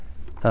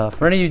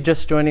For any of you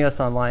just joining us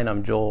online,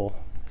 I'm Joel.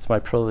 It's my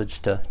privilege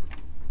and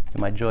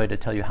my joy to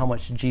tell you how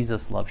much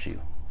Jesus loves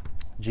you.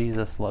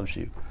 Jesus loves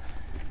you.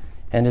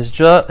 And his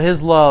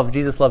love,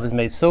 Jesus' love, is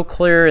made so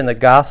clear in the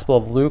Gospel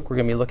of Luke. We're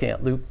going to be looking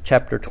at Luke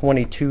chapter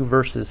 22,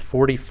 verses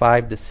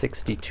 45 to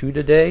 62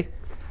 today.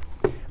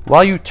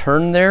 While you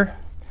turn there,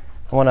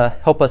 I want to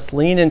help us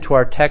lean into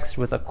our text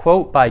with a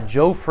quote by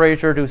Joe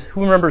Frazier.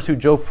 Who remembers who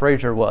Joe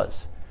Frazier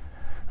was?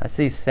 I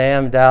see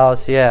Sam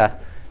Dallas, yeah.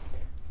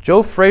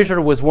 Joe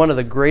Frazier was one of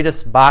the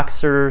greatest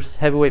boxers,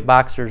 heavyweight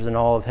boxers in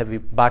all of heavy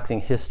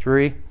boxing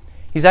history.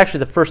 He's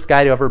actually the first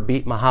guy to ever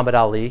beat Muhammad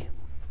Ali.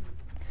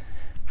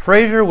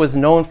 Frazier was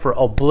known for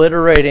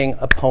obliterating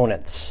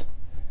opponents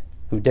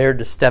who dared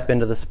to step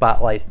into the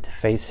spotlight to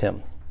face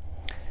him.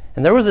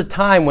 And there was a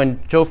time when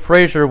Joe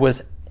Frazier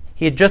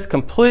he had just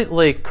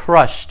completely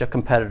crushed a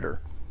competitor.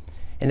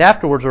 And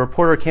afterwards, a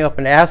reporter came up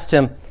and asked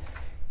him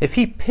if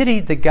he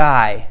pitied the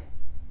guy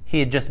he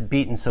had just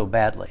beaten so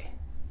badly.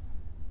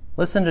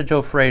 Listen to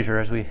Joe Frazier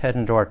as we head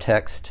into our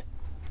text.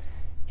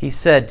 He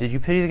said, "Did you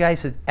pity the guy?" He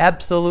said,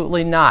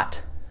 "Absolutely not.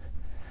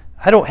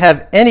 I don't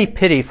have any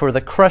pity for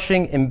the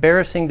crushing,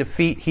 embarrassing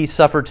defeat he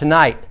suffered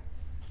tonight.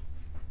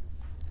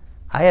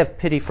 I have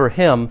pity for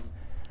him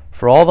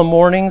for all the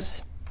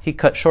mornings he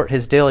cut short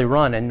his daily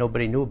run and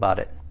nobody knew about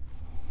it.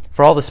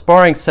 For all the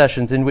sparring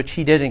sessions in which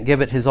he didn't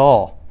give it his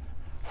all.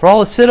 For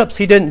all the sit-ups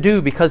he didn't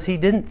do because he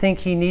didn't think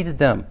he needed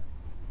them.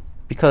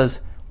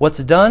 Because what's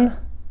done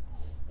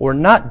or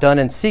not done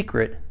in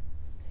secret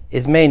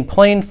is made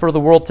plain for the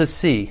world to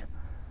see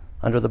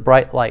under the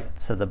bright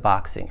lights of the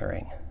boxing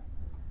ring."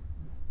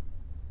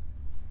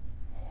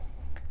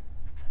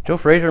 Joe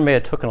Frazier may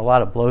have taken a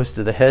lot of blows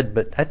to the head,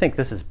 but I think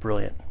this is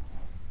brilliant.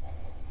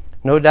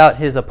 No doubt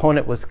his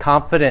opponent was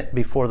confident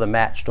before the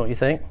match, don't you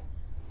think?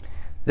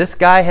 This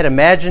guy had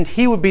imagined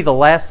he would be the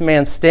last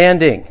man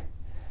standing.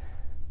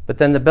 But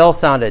then the bell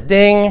sounded,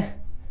 ding,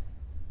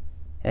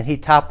 and he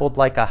toppled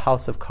like a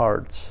house of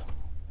cards.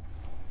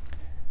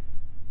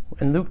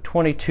 In Luke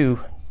 22,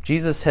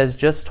 Jesus has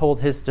just told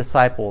his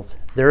disciples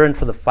they're in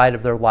for the fight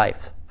of their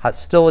life.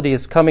 Hostility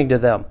is coming to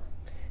them.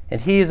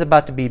 And he is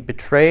about to be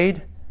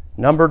betrayed,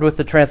 numbered with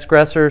the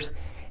transgressors.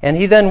 And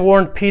he then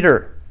warned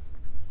Peter,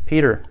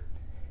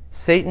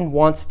 Satan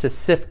wants to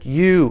sift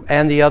you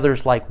and the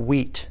others like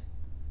wheat.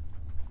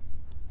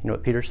 You know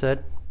what Peter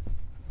said?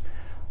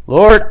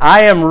 "Lord,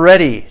 I am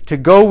ready to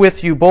go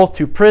with you both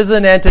to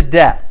prison and to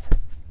death."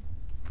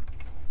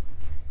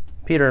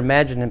 Peter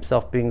imagined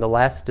himself being the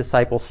last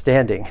disciple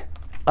standing,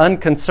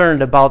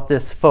 unconcerned about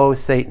this foe,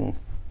 Satan.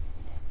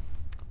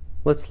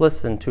 Let's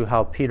listen to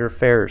how Peter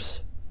fares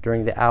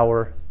during the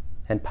hour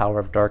and power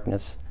of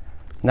darkness.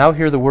 Now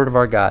hear the word of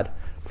our God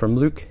from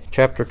Luke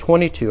chapter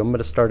 22. I'm going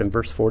to start in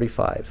verse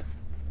 45.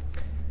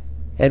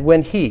 "And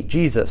when he,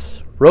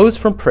 Jesus, rose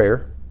from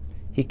prayer,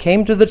 he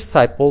came to the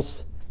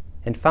disciples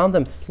and found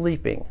them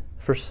sleeping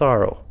for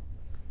sorrow.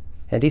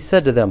 And he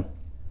said to them,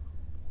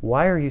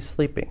 'Why are you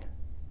sleeping?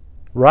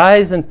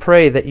 Rise and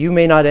pray that you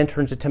may not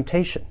enter into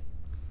temptation.'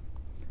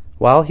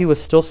 While he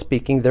was still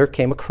speaking, there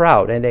came a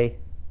crowd, and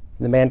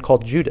the man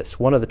called Judas,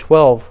 one of the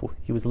 12,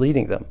 he was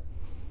leading them.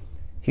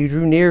 He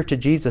drew near to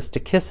Jesus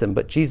to kiss him,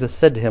 but Jesus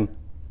said to him,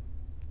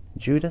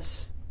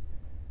 'Judas,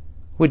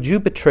 would you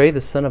betray the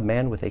Son of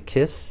Man with a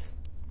kiss?'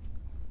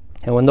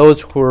 And when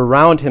those who were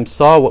around him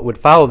saw what would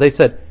follow, they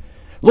said,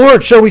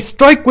 'Lord, shall we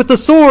strike with the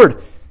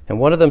sword?' And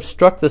one of them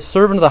struck the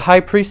servant of the high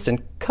priest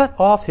and cut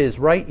off his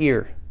right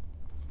ear.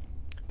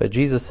 But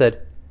Jesus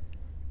said,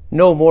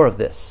 'No more of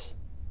this.'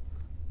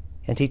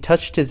 And he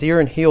touched his ear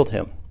and healed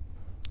him.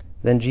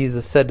 Then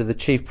Jesus said to the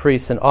chief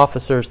priests and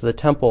officers of the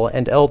temple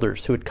and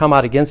elders who had come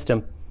out against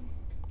him,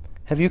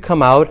 'Have you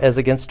come out as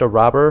against a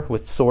robber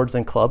with swords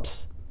and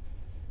clubs?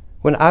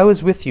 When I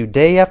was with you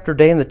day after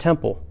day in the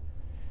temple,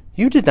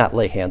 you did not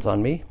lay hands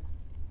on me.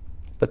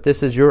 But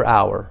this is your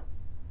hour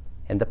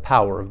and the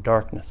power of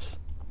darkness.'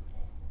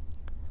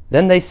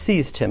 Then they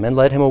seized him and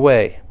led him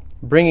away,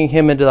 bringing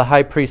him into the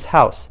high priest's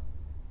house.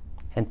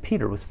 And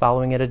Peter was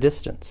following at a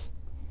distance.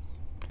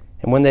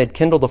 And when they had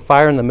kindled a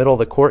fire in the middle of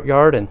the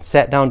courtyard and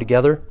sat down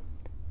together,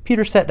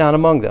 Peter sat down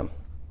among them.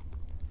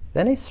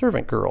 Then a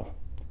servant girl,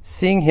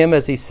 seeing him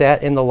as he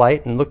sat in the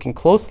light and looking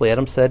closely at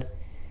him, said,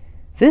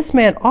 'This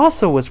man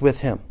also was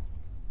with him.'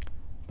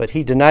 But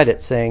he denied it,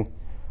 saying,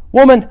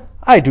 'Woman,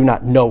 I do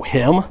not know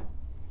him.'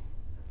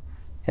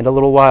 And a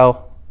little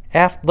while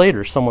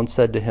later someone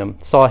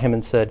saw him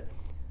and said,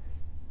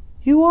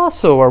 'You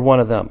also are one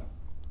of them.'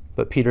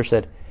 But Peter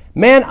said,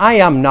 'Man, I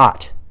am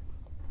not.'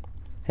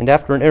 And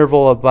after an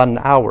interval of about an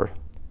hour,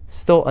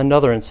 still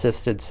another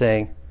insisted,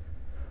 saying,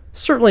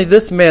 'Certainly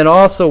this man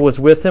also was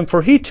with him,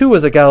 for he too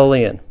was a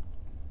Galilean.'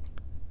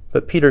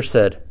 But Peter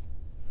said,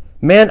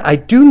 'Man, I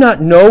do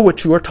not know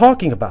what you are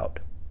talking about.'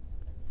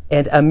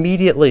 And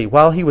immediately,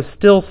 while he was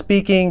still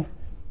speaking,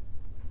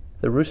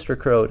 the rooster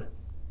crowed.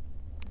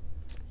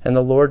 And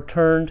the Lord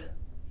turned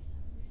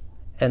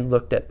and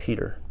looked at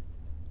Peter.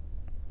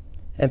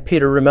 And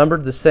Peter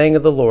remembered the saying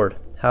of the Lord,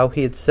 how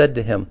he had said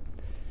to him,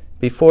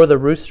 'Before the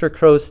rooster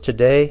crows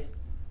today,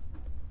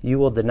 you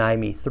will deny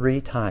me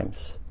 3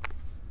 times.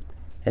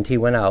 And he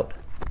went out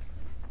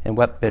and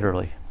wept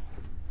bitterly.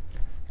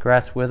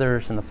 Grass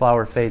withers and the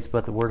flower fades,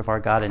 but the word of our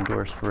God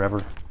endures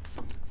forever.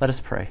 Let us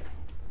pray.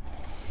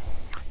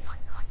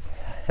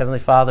 Heavenly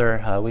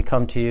Father, we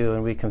come to you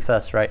and we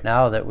confess right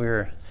now that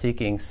we're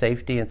seeking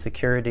safety and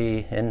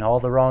security in all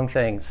the wrong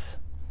things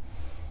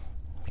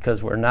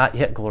because we're not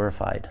yet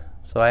glorified.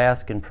 So I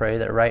ask and pray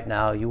that right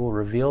now you will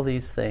reveal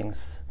these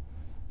things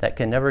that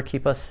can never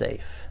keep us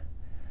safe.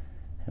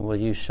 And will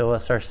you show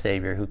us our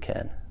Savior who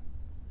can?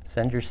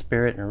 Send your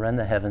Spirit and rend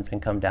the heavens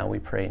and come down, we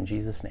pray in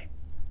Jesus' name.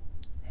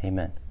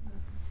 Amen.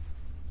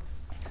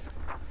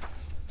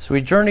 So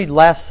we journeyed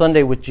last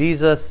Sunday with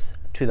Jesus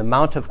to the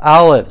Mount of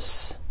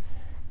Olives,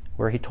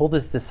 where he told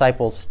his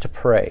disciples to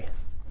pray.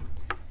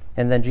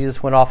 And then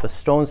Jesus went off a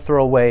stone's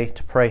throw away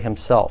to pray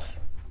himself.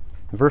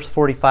 In verse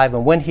 45,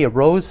 and when he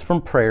arose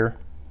from prayer,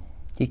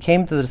 he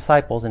came to the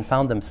disciples and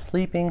found them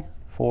sleeping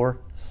for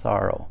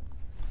sorrow.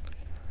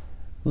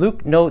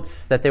 Luke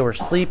notes that they were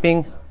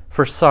sleeping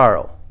for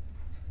sorrow.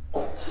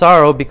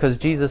 Sorrow because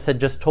Jesus had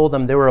just told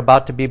them they were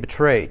about to be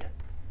betrayed.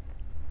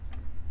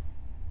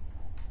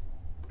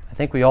 I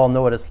think we all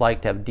know what it's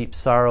like to have deep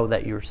sorrow,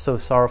 that you're so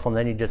sorrowful and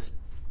then you just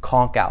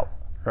conk out,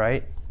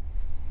 right?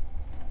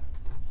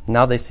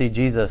 Now they see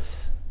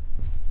Jesus.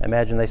 I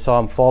imagine they saw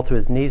him fall to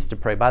his knees to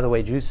pray. By the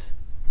way, Jews,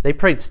 they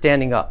prayed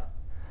standing up.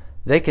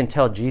 They can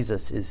tell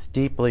Jesus is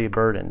deeply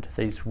burdened.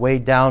 That he's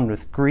weighed down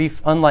with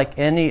grief, unlike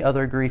any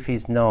other grief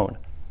he's known.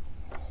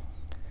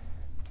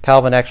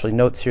 Calvin actually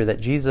notes here that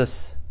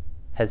Jesus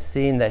has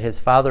seen that his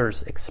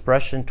Father's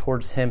expression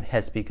towards him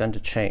has begun to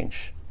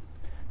change.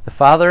 The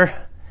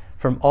Father,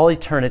 from all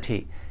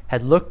eternity,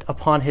 had looked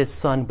upon his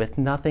Son with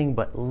nothing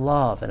but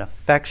love and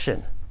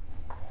affection.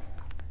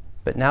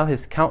 But now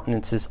his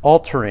countenance is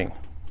altering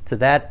to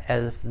that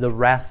of the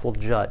wrathful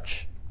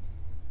judge,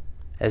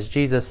 as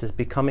Jesus is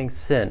becoming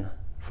sin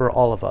for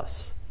all of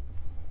us.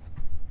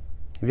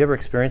 Have you ever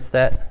experienced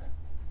that?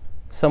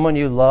 Someone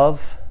you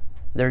love,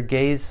 their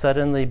gaze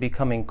suddenly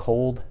becoming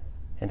cold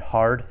and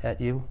hard at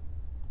you?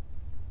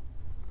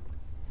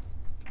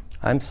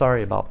 I'm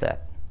sorry about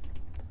that.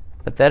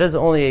 But that is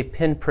only a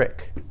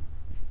pinprick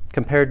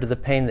compared to the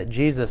pain that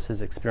Jesus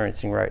is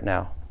experiencing right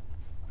now.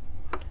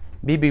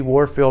 B.B.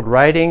 Warfield,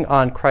 writing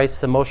on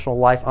Christ's emotional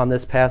life on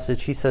this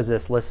passage, he says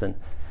this, listen,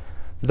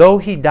 though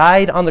he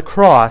died on the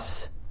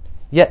cross,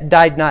 yet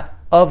died not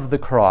of the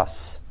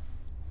cross,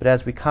 but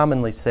as we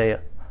commonly say,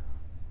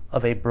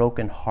 of a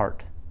broken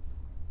heart.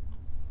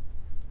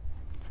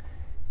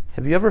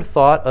 Have you ever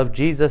thought of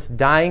Jesus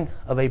dying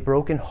of a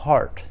broken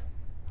heart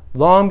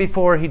long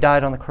before he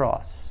died on the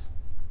cross?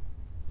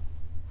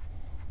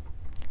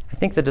 I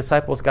think the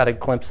disciples got a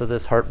glimpse of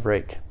this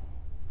heartbreak,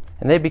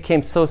 and they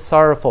became so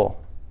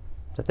sorrowful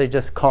that they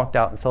just conked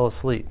out and fell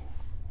asleep.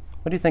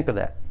 What do you think of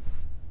that?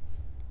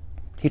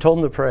 He told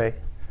them to pray,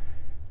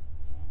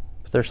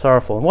 but they're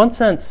sorrowful. In one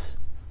sense,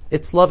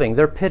 it's loving.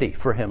 They're pity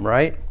for him,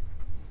 right?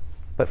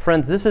 But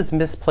friends, this is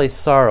misplaced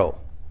sorrow.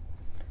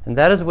 And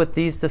that is what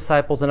these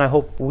disciples, and I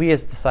hope we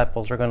as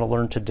disciples, are going to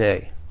learn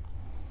today.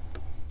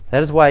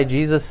 That is why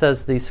Jesus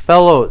says, these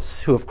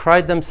fellows who have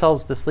cried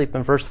themselves to sleep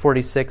in verse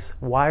 46,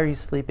 why are you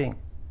sleeping?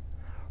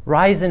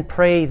 Rise and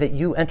pray that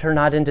you enter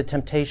not into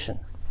temptation.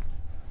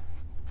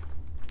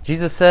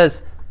 Jesus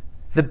says,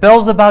 the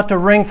bell's about to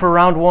ring for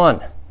round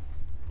 1.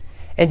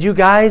 And you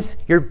guys,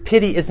 your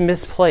pity is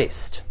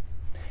misplaced.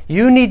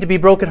 You need to be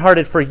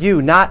brokenhearted for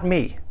you, not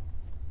me.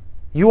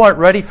 You aren't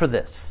ready for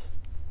this.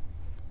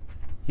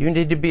 You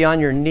need to be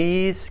on your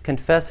knees,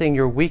 confessing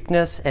your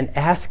weakness and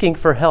asking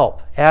for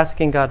help,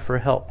 asking God for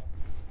help.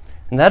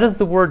 And that is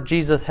the word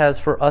Jesus has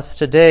for us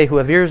today who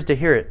have ears to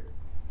hear it.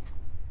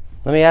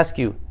 Let me ask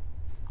you,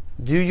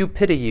 do you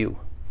pity you?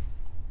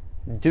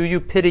 Do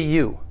you pity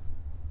you?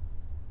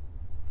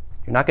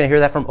 You're not going to hear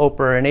that from Oprah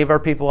or any of our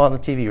people on the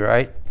TV,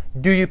 right?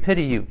 Do you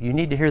pity you? You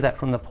need to hear that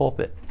from the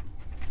pulpit.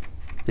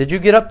 Did you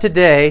get up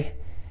today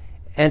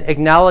and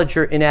acknowledge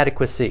your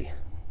inadequacy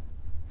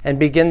and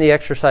begin the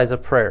exercise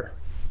of prayer?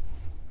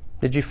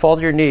 Did you fall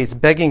to your knees,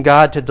 begging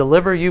God to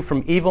deliver you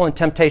from evil and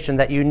temptation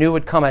that you knew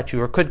would come at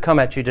you or could come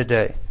at you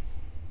today?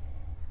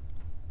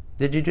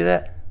 Did you do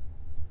that?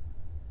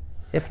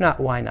 If not,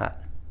 why not?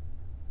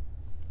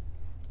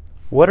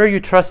 What are you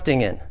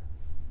trusting in?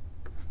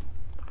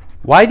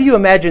 Why do you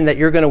imagine that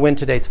you're going to win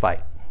today's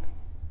fight?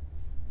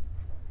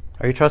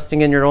 Are you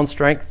trusting in your own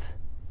strength?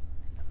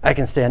 I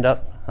can stand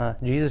up.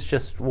 Jesus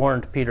just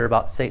warned Peter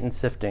about Satan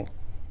sifting.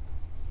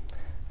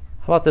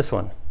 How about this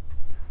one?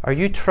 Are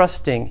you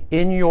trusting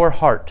in your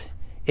heart,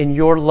 in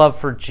your love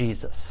for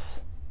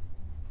Jesus?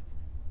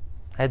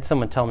 I had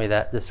someone tell me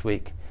that this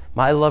week.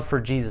 My love for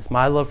Jesus,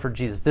 my love for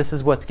Jesus. This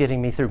is what's getting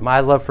me through,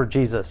 my love for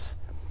Jesus.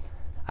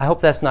 I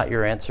hope that's not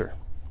your answer.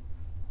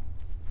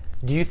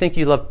 Do you think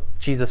you love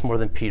Jesus more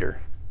than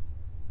Peter?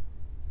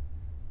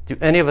 Do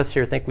any of us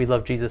here think we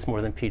love Jesus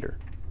more than Peter?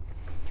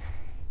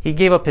 He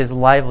gave up his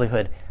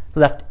livelihood,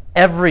 left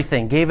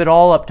everything, gave it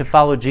all up to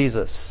follow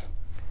Jesus.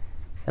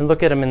 And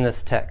look at him in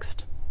this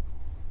text.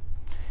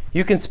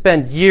 You can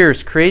spend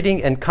years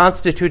creating and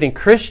constituting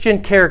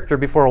Christian character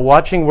before a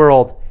watching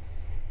world,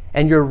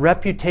 and your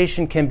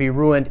reputation can be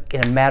ruined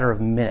in a matter of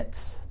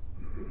minutes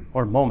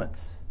or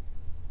moments.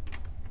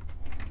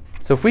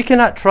 So if we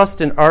cannot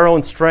trust in our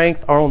own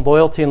strength, our own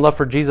loyalty and love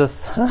for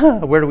Jesus,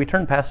 where do we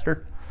turn,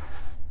 Pastor?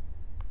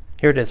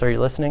 Here it is. Are you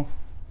listening?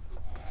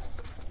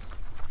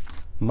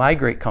 My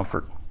great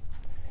comfort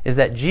is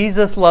that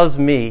Jesus loves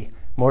me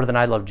more than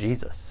I love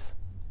Jesus.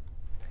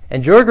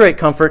 And your great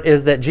comfort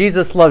is that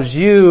Jesus loves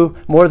you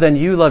more than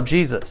you love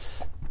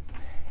Jesus.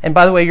 And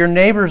by the way, your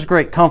neighbor's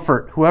great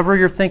comfort, whoever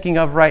you're thinking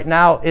of right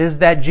now, is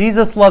that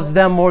Jesus loves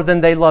them more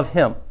than they love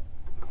him.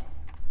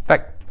 In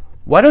fact,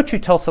 why don't you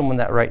tell someone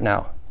that right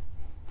now?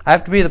 I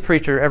have to be the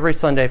preacher every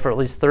Sunday for at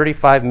least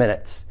 35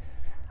 minutes.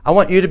 I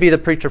want you to be the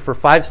preacher for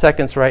 5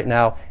 seconds right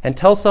now and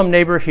tell some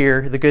neighbor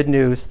here the good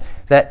news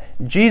that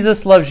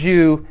Jesus loves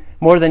you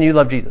more than you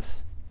love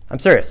Jesus. I'm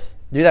serious.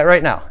 Do that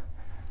right now.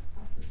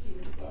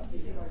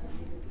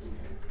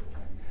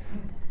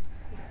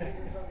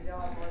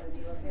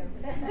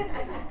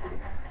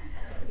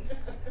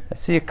 I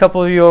see a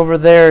couple of you over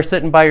there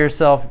sitting by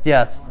yourself.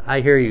 Yes,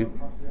 I hear you.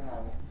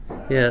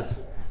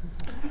 Yes.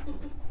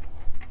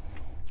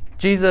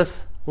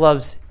 Jesus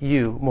loves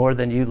you more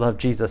than you love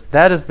Jesus.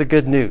 That is the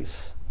good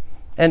news.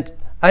 And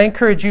I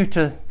encourage you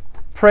to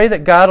pray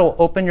that God will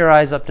open your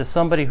eyes up to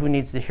somebody who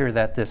needs to hear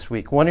that this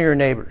week, one of your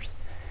neighbors.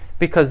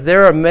 Because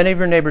there are many of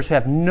your neighbors who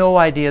have no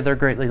idea they're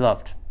greatly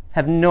loved.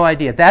 Have no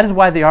idea. That is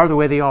why they are the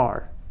way they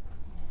are.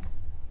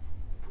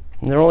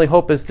 And their only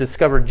hope is to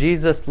discover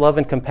Jesus' love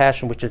and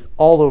compassion, which is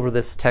all over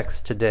this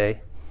text today.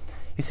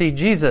 You see,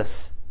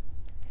 Jesus,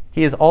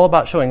 he is all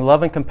about showing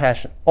love and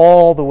compassion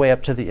all the way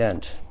up to the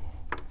end.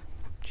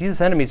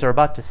 Jesus' enemies are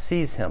about to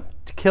seize him,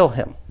 to kill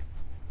him.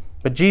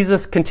 But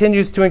Jesus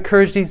continues to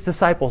encourage these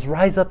disciples,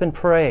 rise up and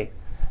pray.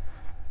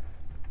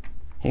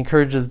 He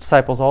encourages the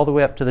disciples all the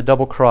way up to the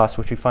double cross,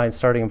 which we find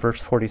starting in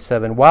verse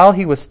 47. While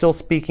he was still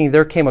speaking,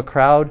 there came a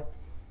crowd,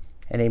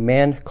 and a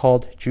man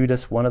called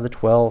Judas, one of the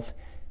 12,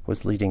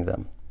 was leading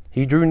them.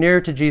 He drew near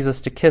to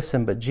Jesus to kiss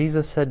him, but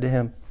Jesus said to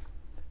him,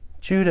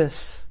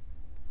 Judas,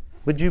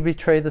 would you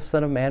betray the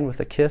Son of Man with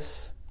a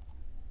kiss?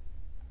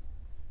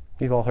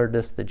 We've all heard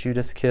this, the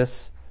Judas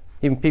kiss.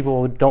 Even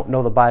people who don't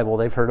know the Bible,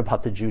 they've heard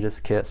about the Judas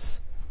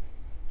kiss.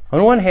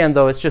 On one hand,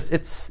 though,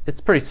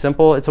 it's pretty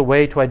simple. It's a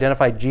way to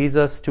identify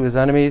Jesus to his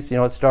enemies. You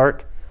know, it's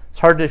dark. It's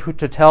hard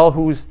to tell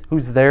who's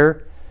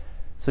there.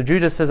 So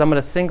Judas says, I'm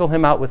going to single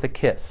him out with a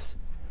kiss.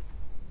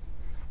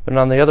 But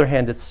on the other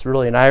hand, it's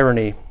really an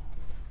irony.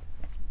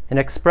 An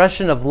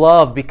expression of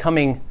love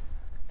becoming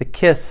the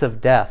kiss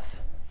of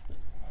death.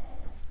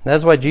 And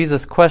that's why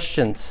Jesus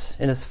questions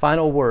in his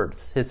final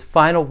words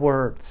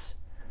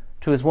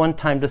to his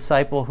one-time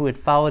disciple who had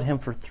followed him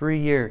for 3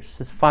 years.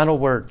 His final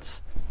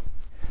words.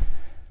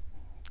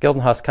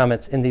 Geldenhaus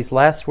comments, in these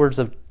last words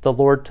of the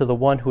Lord to the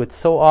one who had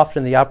so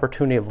often the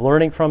opportunity of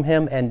learning from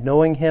him and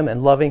knowing him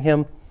and loving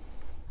him,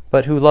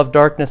 but who loved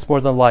darkness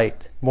more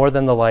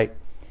than the light,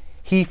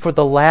 he for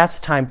the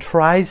last time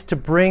tries to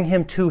bring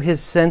him to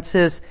his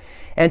senses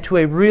and to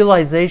a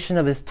realization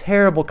of his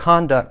terrible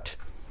conduct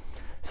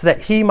so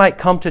that he might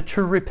come to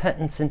true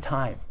repentance in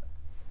time.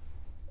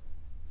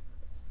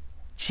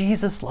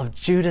 Jesus loved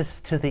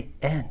Judas to the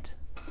end.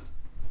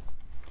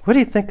 What do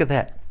you think of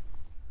that?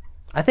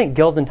 I think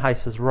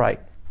Geldenhuis is right.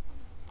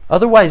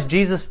 Otherwise,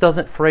 Jesus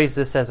doesn't phrase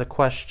this as a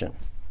question.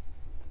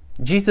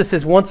 Jesus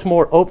is once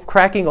more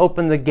cracking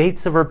open the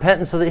gates of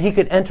repentance so that he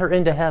could enter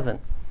into heaven,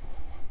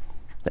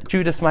 that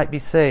Judas might be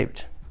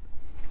saved.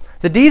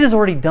 The deed is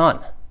already done.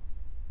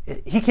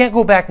 He can't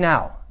go back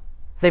now.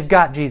 They've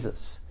got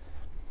Jesus.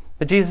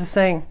 But Jesus is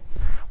saying,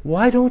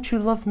 why don't you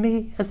love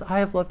me as I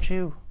have loved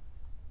you?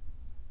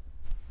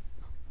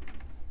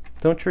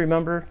 Don't you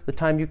remember the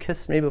time you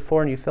kissed me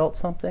before and you felt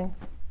something?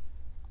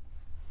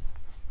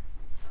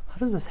 How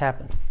does this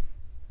happen?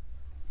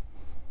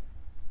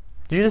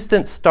 Judas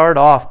didn't start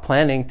off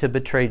planning to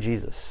betray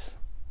Jesus.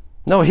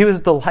 No, he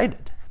was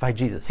delighted by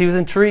Jesus. He was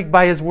intrigued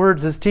by his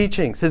words, his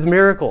teachings, his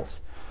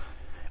miracles.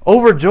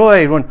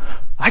 Overjoyed when,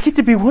 I get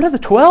to be one of the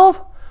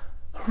 12?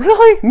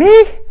 Really?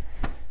 Me?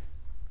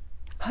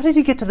 How did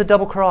he get to the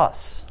double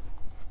cross?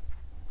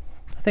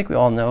 I think we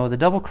all know the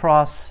double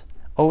cross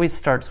always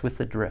starts with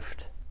the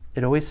drift.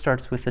 It always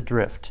starts with the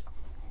drift.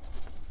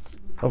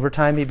 Over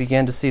time, he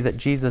began to see that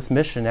Jesus'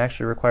 mission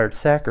actually required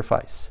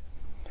sacrifice.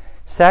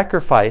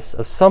 Sacrifice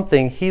of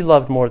something he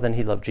loved more than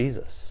he loved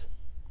Jesus.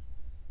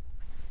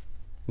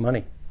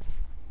 Money.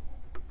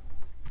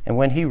 And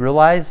when he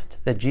realized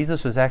that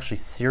Jesus was actually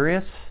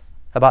serious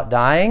about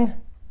dying,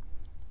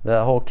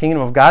 the whole kingdom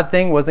of God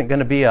thing wasn't going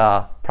to be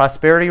a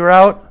prosperity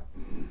route.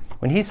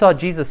 When he saw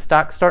Jesus'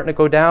 stock starting to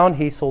go down,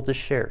 he sold his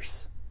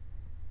shares.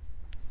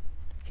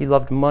 He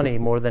loved money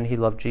more than he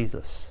loved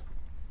Jesus.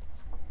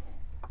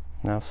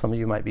 Now, some of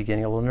you might be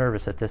getting a little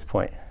nervous at this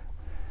point,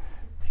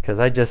 because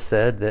I just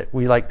said that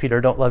we, like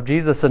Peter, don't love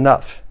Jesus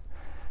enough.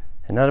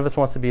 And none of us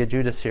wants to be a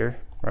Judas here,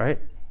 right?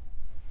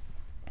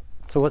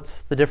 So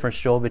what's the difference,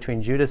 Joel,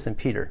 between Judas and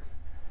Peter?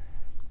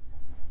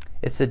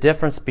 It's the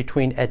difference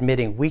between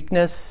admitting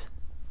weakness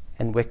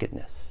and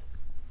wickedness.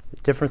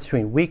 The difference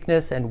between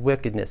weakness and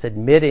wickedness,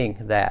 admitting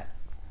that.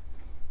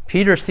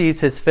 Peter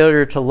sees his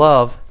failure to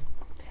love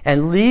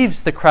and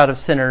leaves the crowd of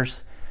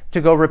sinners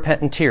to go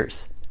repent in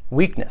tears.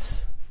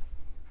 Weakness.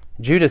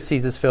 Judas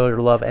sees his failure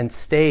to love and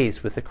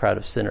stays with the crowd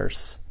of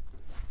sinners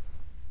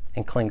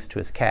and clings to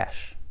his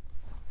cash.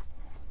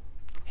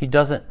 He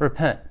doesn't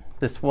repent.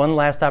 This one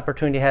last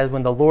opportunity he has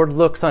when the Lord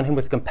looks on him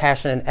with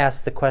compassion and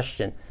asks the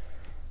question.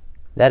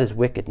 That is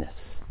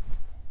wickedness.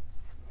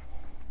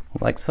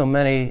 Like so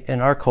many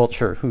in our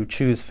culture who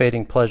choose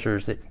fading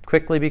pleasures, it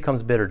quickly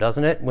becomes bitter,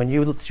 doesn't it? When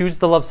you choose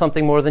to love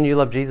something more than you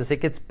love Jesus,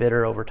 it gets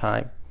bitter over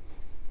time.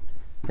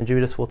 And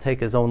Judas will take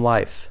his own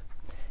life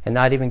and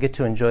not even get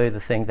to enjoy the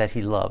thing that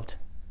he loved.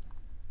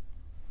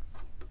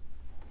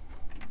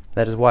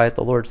 That is why at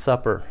the Lord's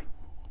Supper,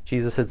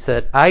 Jesus had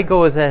said, I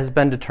go as it has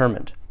been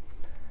determined,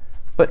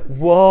 but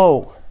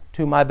woe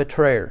to my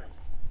betrayer.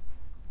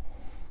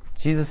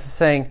 Jesus is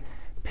saying,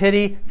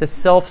 pity the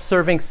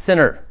self-serving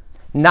sinner,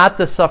 not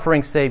the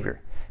suffering Savior.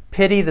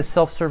 Pity the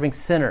self-serving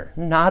sinner,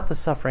 not the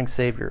suffering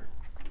Savior.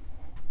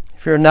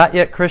 If you're not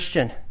yet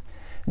Christian,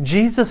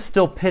 Jesus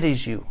still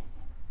pities you.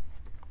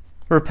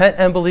 Repent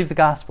and believe the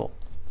gospel.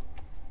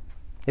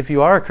 If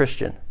you are a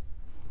Christian,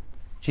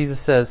 Jesus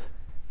says,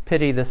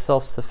 pity the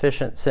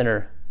self-sufficient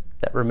sinner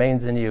that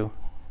remains in you.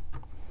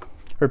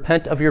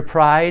 Repent of your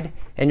pride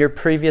and your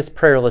previous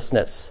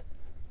prayerlessness,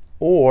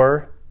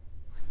 or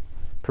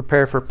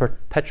prepare for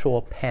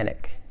perpetual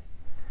panic,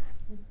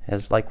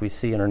 as like we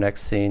see in our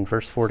next scene,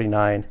 verse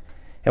 49.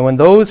 And when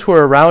those who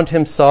were around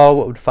him saw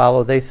what would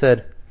follow, they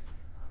said,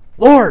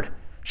 Lord,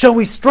 shall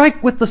we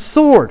strike with the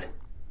sword?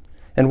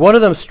 And one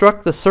of them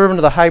struck the servant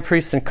of the high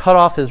priest and cut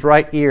off his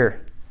right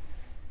ear.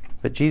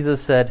 But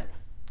Jesus said,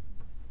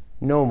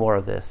 no more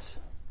of this.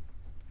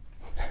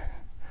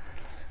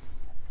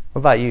 What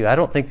about you? I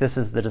don't think this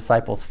is the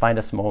disciples'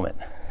 finest moment.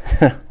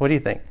 What do you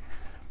think?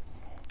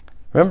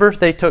 Remember,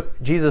 they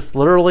took Jesus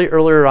literally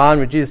earlier on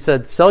when Jesus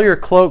said, sell your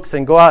cloaks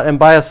and go out and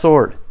buy a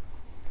sword.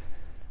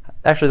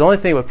 Actually, the only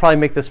thing that would probably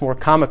make this more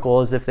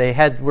comical is if they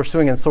were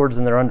swinging swords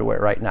in their underwear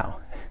right now.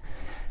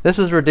 This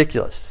is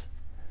ridiculous.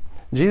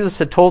 Jesus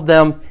had told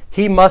them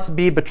he must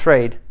be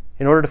betrayed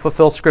in order to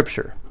fulfill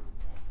Scripture.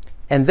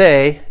 And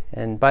they,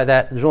 and by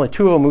that, there's only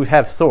two of them who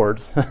have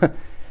swords,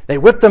 they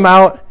whip them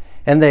out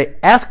and they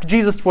ask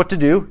Jesus what to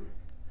do,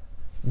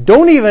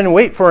 don't even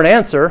wait for an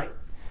answer,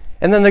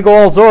 and then they go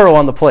all Zorro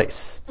on the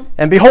place.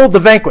 And behold the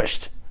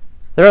vanquished.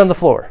 They're on the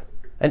floor,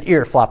 an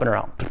ear flopping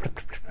around.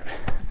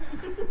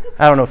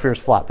 I don't know if ears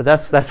flop, but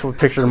that's what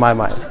pictured in my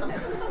mind.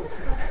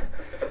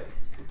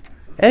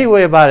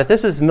 Anyway about it,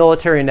 this is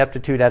military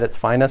ineptitude at its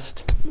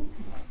finest.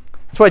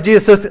 That's why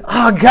Jesus says,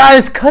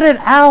 guys, cut it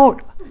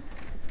out.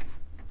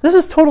 This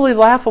is totally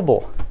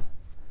laughable.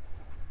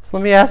 So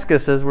let me ask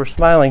us as we're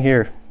smiling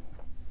here,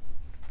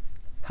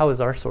 how is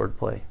our sword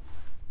play?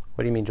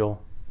 What do you mean,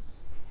 Joel?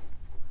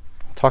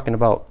 I'm talking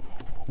about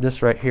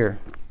this right here.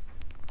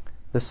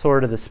 The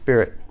sword of the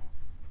Spirit.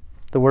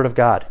 The Word of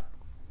God.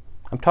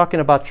 I'm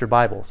talking about your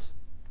Bibles.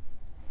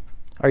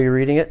 Are you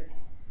reading it?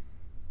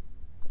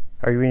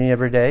 Are you reading it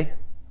every day?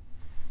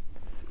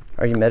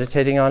 Are you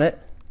meditating on it?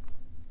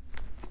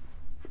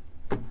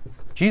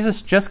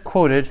 Jesus just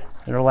quoted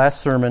in our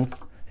last sermon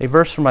a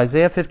verse from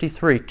Isaiah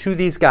 53 to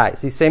these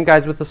guys, these same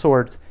guys with the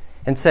swords,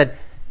 and said,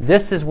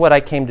 this is what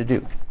I came to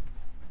do.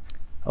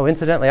 Oh,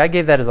 incidentally, I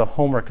gave that as a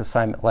homework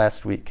assignment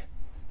last week.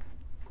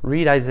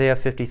 Read Isaiah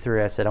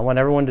 53. I said, I want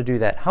everyone to do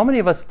that. How many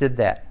of us did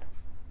that?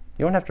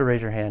 You don't have to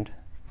raise your hand.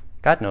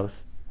 God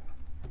knows.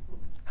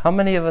 How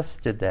many of us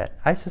did that?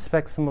 I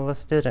suspect some of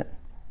us didn't.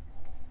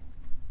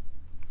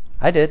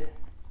 I did.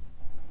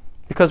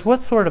 Because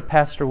what sort of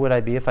pastor would I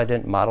be if I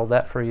didn't model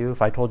that for you,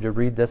 if I told you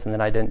read this and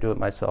then I didn't do it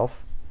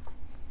myself?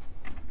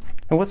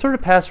 And what sort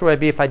of pastor would I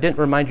be if I didn't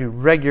remind you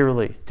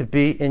regularly to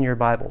be in your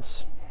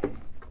Bibles?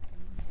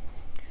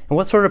 And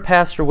what sort of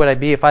pastor would I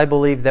be if I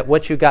believed that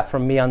what you got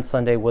from me on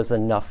Sunday was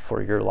enough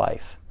for your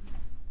life?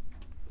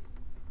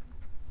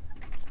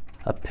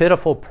 A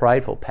pitiful,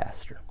 prideful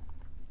pastor.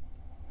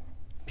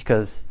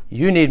 Because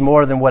you need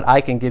more than what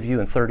I can give you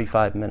in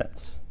 35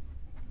 minutes.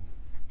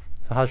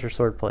 So how's your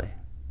sword play?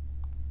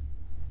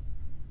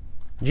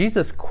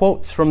 Jesus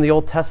quotes from the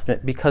Old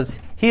Testament because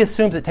he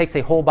assumes it takes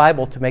a whole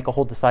Bible to make a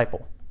whole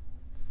disciple.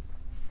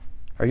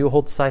 Are you a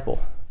whole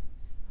disciple?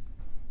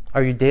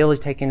 Are you daily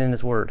taking in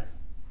his word?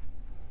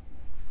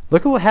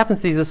 Look at what happens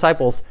to these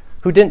disciples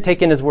who didn't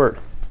take in his word.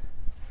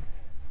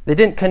 They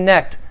didn't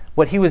connect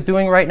what he was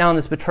doing right now in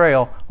this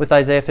betrayal with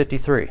Isaiah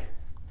 53.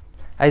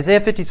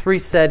 Isaiah 53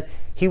 said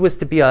he was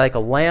to be like a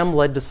lamb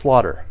led to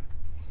slaughter.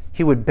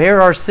 He would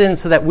bear our sins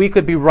so that we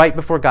could be right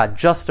before God,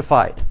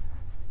 justified.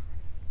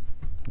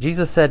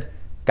 Jesus said,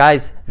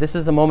 guys, this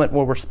is a moment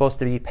where we're supposed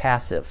to be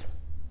passive.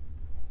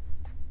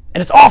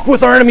 And it's off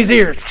with our enemy's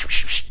ears.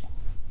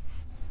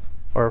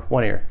 Or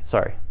one ear,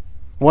 sorry.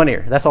 One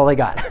ear, that's all they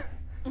got.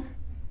 Do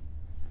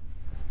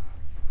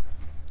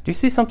you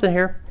see something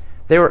here?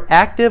 They were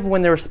active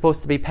when they were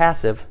supposed to be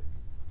passive.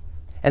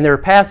 And they were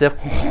passive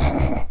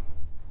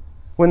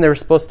when they're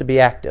supposed to be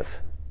active.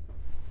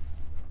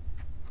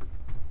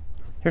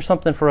 Here's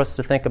something for us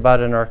to think about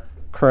in our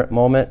current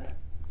moment.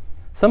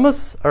 Some of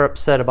us are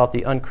upset about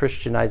the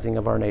unchristianizing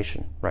of our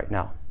nation right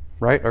now,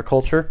 right? Our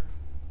culture.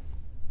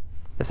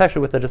 That's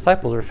actually what the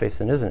disciples are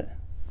facing, isn't it?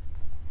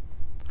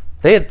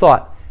 They had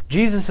thought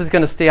Jesus is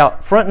going to stay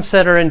out front and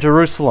center in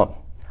Jerusalem,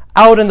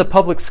 out in the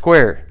public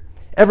square,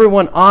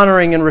 everyone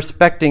honoring and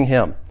respecting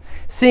him,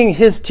 seeing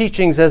his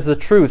teachings as the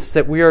truths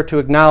that we are to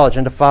acknowledge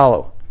and to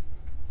follow.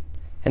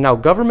 And now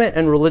government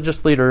and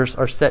religious leaders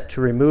are set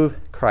to remove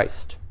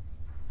Christ.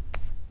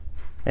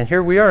 And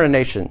here we are in a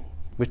nation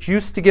which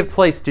used to give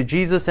place to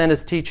Jesus and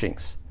his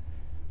teachings.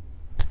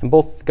 And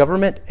both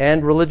government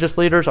and religious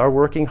leaders are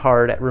working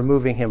hard at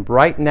removing him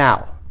right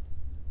now.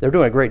 They're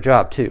doing a great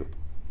job too.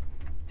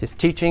 His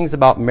teachings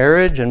about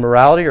marriage and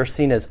morality are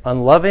seen as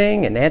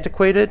unloving and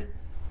antiquated.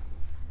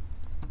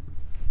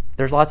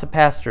 There's lots of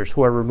pastors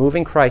who are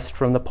removing Christ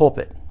from the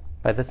pulpit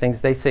by the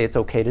things they say it's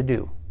okay to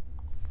do.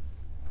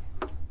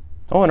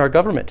 Oh, and our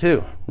government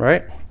too,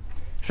 right?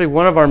 Actually,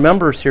 one of our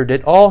members here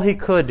did all he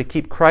could to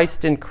keep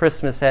Christ in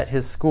Christmas at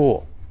his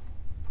school.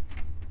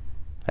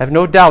 I have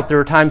no doubt there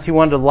were times he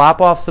wanted to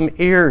lop off some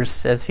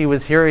ears as he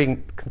was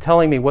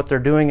telling me what they're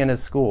doing in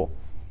his school.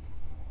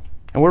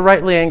 And we're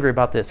rightly angry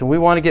about this, and we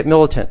want to get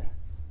militant,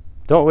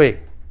 don't we?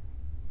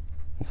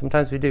 And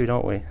sometimes we do,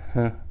 don't we?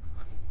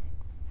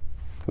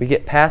 We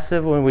get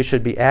passive when we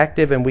should be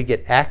active, and we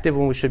get active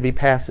when we should be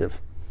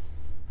passive,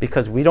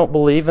 because we don't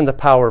believe in the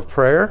power of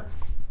prayer,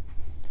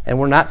 and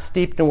we're not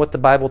steeped in what the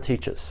Bible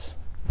teaches.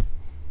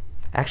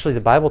 Actually, the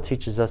Bible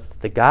teaches us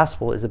that the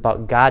gospel is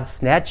about God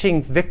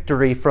snatching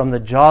victory from the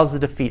jaws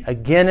of defeat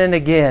again and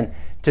again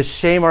to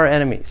shame our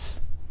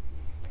enemies.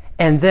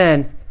 And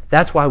then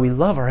that's why we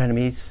love our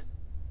enemies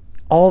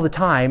all the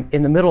time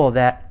in the middle of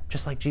that,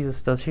 just like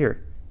Jesus does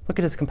here. Look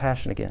at his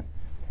compassion again.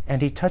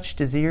 And he touched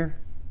his ear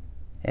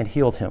and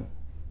healed him.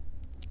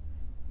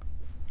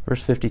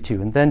 Verse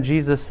 52, and then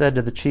Jesus said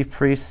to the chief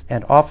priests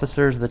and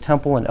officers of the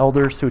temple and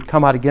elders who had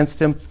come out against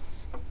him,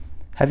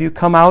 have you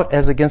come out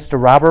as against a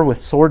robber with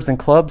swords and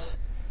clubs?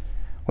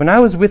 When I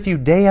was with you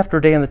day after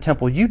day in the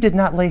temple, you did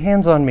not lay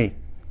hands on me.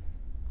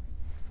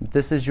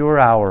 This is your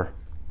hour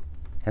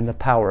and the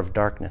power of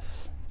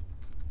darkness.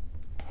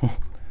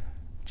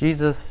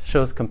 Jesus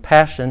shows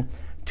compassion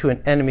to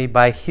an enemy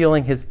by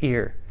healing his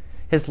ear.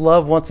 His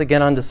love once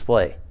again on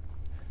display.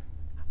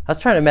 I was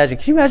trying to imagine,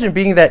 can you imagine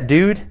being that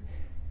dude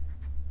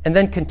and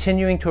then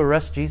continuing to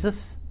arrest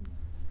Jesus?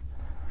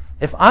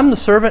 If I'm the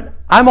servant,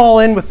 I'm all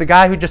in with the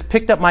guy who just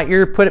picked up my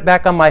ear, put it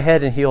back on my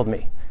head, and healed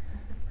me.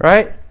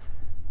 Right?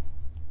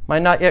 My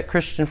not yet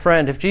Christian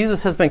friend, if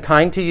Jesus has been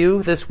kind to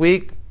you this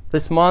week,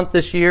 this month,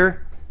 this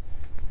year,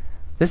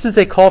 this is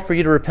a call for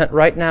you to repent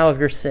right now of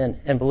your sin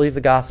and believe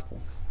the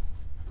gospel.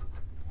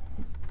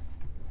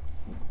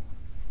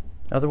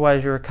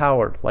 Otherwise, you're a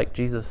coward, like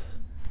Jesus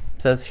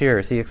says here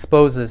as he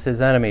exposes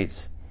his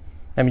enemies.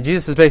 I mean,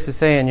 Jesus is basically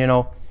saying,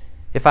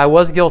 if I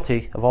was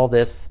guilty of all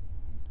this,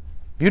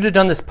 you'd have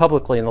done this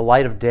publicly in the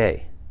light of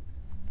day.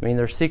 I mean,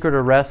 their secret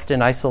arrest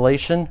in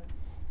isolation,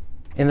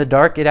 in the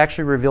dark, it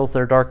actually reveals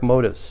their dark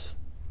motives.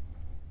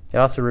 It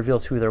also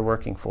reveals who they're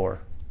working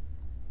for.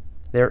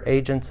 They're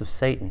agents of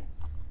Satan.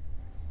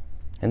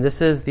 And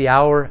this is the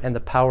hour and the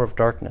power of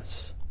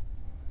darkness.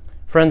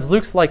 Friends,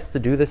 Luke likes to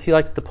do this. He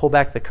likes to pull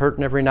back the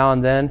curtain every now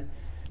and then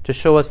to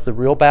show us the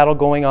real battle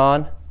going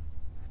on.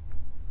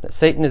 That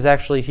Satan is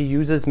actually, he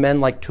uses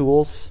men like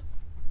tools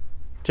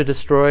to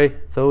destroy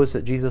those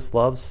that Jesus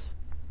loves,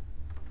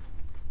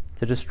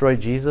 to destroy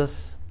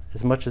Jesus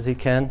as much as he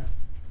can.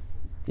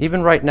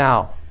 Even right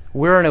now,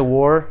 we're in a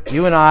war,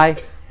 you and I,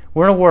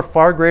 we're in a war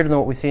far greater than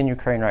what we see in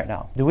Ukraine right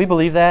now. Do we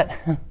believe that?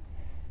 If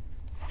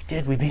we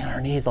did, we'd be on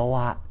our knees a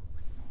lot.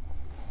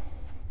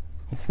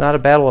 It's not a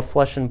battle of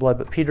flesh and blood,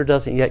 but Peter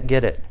doesn't yet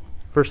get it.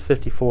 Verse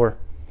 54,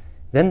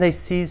 then they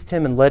seized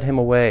him and led him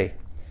away,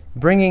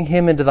 bringing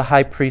him into the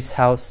high priest's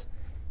house,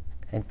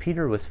 and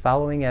Peter was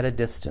following at a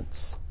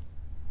distance.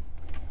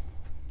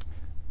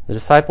 The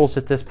disciples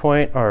at this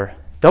point are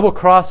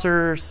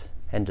double-crossers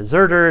and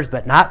deserters,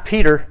 but not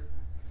Peter.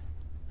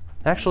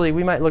 Actually,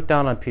 we might look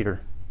down on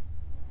Peter.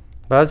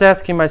 But I was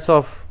asking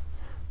myself,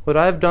 would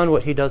I have done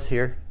what he does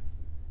here?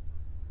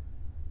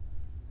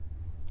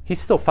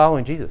 He's still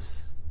following Jesus.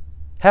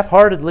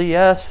 Half-heartedly,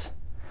 yes,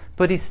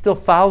 but he's still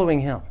following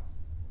him.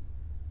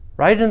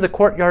 Right into the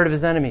courtyard of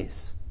his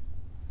enemies.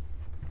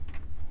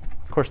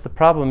 Of course, the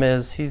problem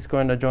is he's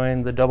going to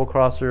join the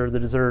double-crosser, the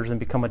deserters, and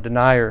become a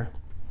denier,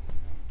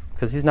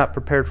 because he's not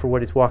prepared for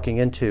what he's walking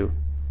into.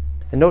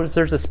 And notice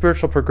there's a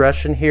spiritual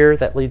progression here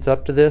that leads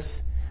up to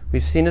this.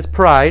 We've seen his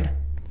pride.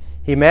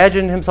 He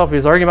imagined himself, he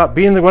was arguing about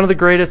being one of the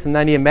greatest, and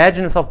then he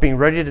imagined himself being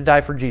ready to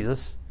die for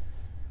Jesus.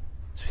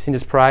 So we've seen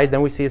his pride,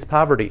 then we see his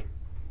poverty.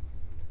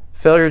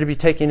 Failure to be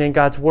taking in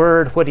God's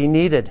word, what he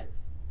needed.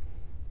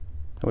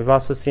 And we've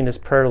also seen his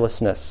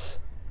prayerlessness.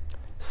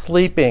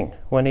 Sleeping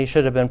when he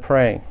should have been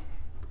praying.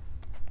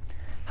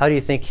 How do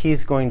you think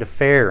he's going to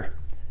fare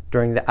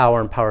during the hour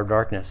and power of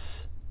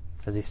darkness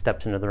as he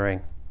stepped into the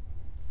ring?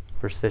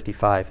 Verse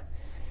 55.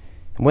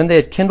 And when they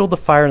had kindled a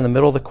fire in the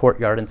middle of the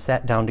courtyard and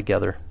sat down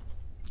together,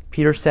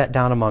 Peter sat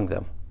down among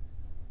them.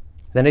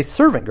 Then a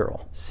servant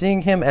girl,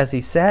 seeing him as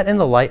he sat in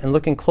the light and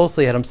looking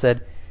closely at him,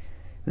 said,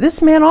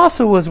 "This man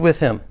also was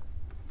with him."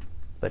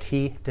 But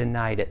he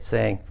denied it,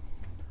 saying,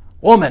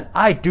 "Woman,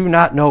 I do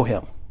not know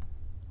him."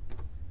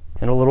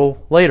 And a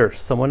little later,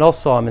 someone else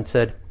saw him and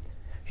said,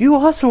 "You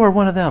also are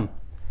one of them."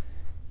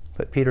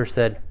 But Peter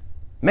said,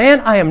 "Man,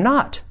 I am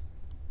not."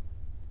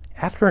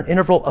 After an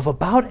interval of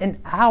about an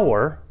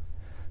hour,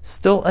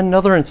 still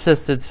another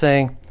insisted,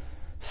 saying,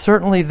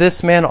 "Certainly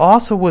this man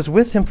also was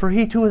with him, for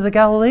he too is a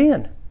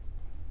Galilean."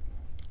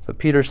 But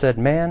Peter said,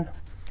 "Man,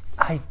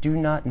 I do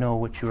not know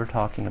what you are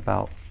talking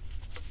about."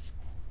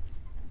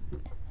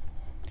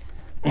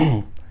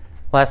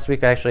 Last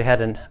week I actually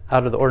had an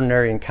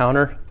out-of-the-ordinary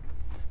encounter.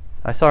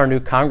 I saw our new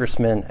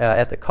congressman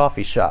at the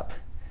coffee shop.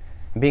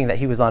 Being that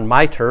he was on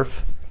my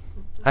turf,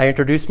 I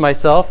introduced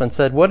myself and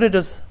said what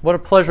a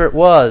pleasure it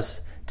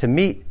was to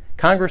meet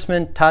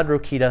Congressman Todd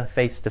Rokita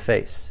face to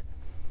face.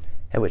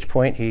 At which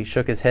point he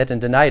shook his head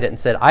and denied it and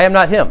said, "I am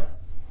not him.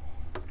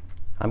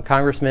 I'm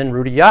Congressman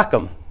Rudy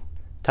Yakum.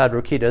 Todd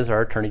Rokita is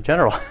our Attorney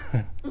General."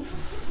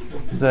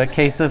 It's a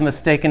case of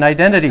mistaken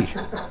identity.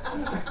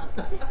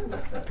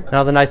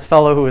 Now the nice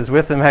fellow who was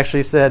with him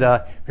actually said,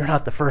 "You're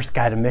not the first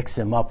guy to mix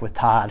him up with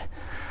Todd,"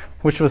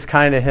 which was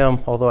kind of him,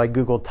 although I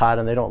Googled Todd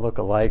and they don't look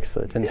alike,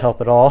 so it didn't help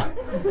at all.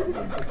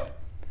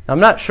 I'm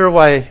not sure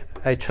why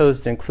I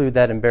chose to include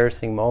that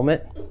embarrassing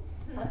moment.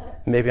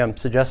 Maybe I'm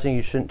suggesting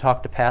you shouldn't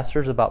talk to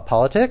pastors about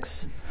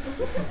politics.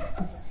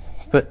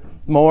 But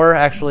more,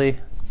 actually,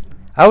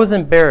 I was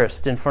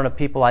embarrassed in front of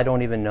people I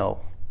don't even know.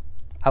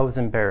 I was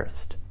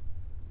embarrassed.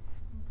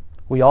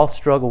 We all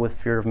struggle with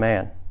fear of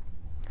man,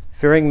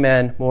 fearing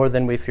men more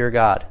than we fear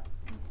God.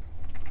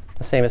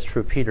 The same is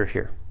true of Peter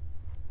here,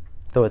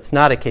 though it's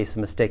not a case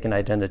of mistaken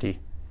identity,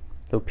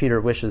 though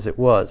Peter wishes it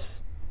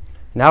was.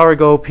 An hour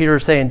ago, Peter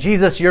was saying,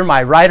 "Jesus, you're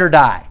my ride or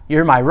die.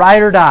 You're my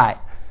ride or die."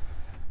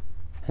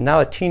 And now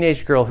a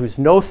teenage girl who's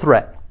no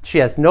threat. She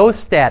has no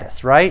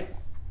status, right?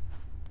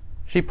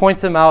 She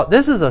points him out.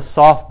 This is a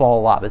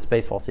softball lob. It's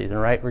baseball season,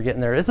 right? We're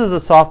getting there. This is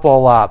a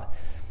softball lob.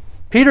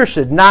 Peter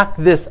should knock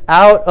this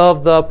out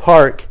of the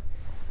park.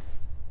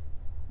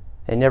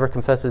 And never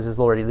confesses his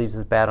Lord. He leaves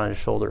his bat on his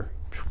shoulder.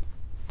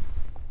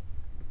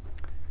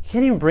 He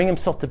can't even bring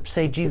himself to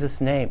say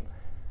Jesus' name.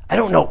 I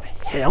don't know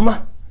him.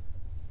 And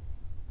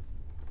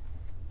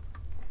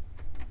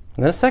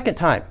then a second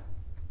time.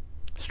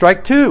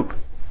 Strike two.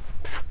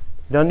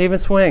 Doesn't even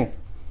swing.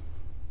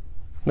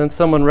 Then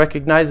someone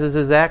recognizes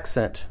his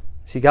accent.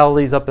 See,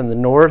 Galilee's up in the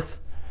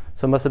north,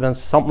 so it must have been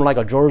something like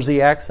a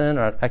Jersey accent.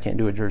 Or I can't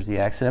do a Jersey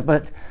accent,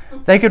 but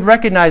they could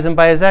recognize him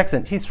by his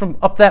accent. He's from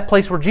up that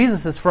place where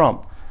Jesus is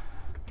from.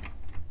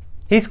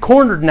 He's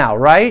cornered now,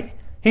 right?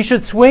 He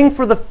should swing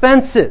for the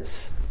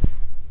fences.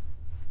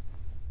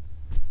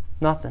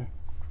 Nothing.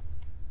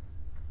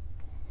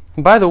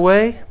 And by the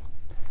way,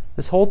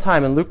 this whole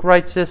time, and Luke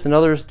writes this and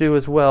others do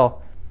as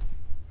well,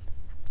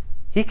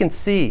 he can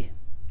see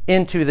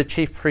into the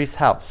chief priest's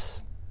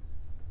house.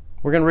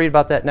 We're going to read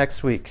about that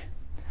next week.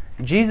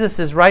 Jesus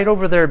is right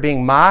over there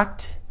being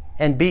mocked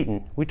and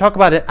beaten. We talk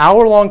about an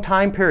hour-long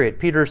time period.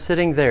 Peter is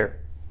sitting there.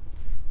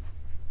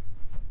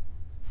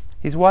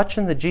 He's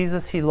watching the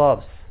Jesus he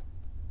loves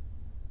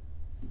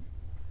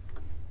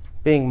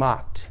being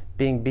mocked,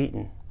 being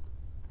beaten,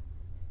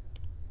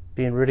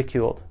 being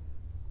ridiculed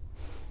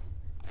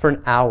for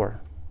an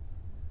hour.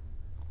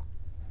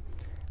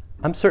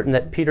 I'm certain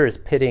that Peter is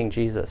pitying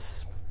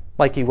Jesus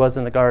like he was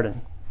in the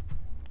garden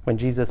when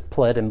Jesus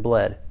pled and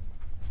bled.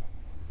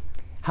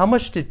 How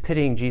much did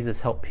pitying Jesus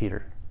help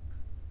Peter?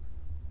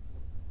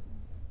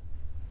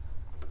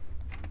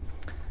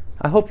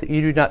 I hope that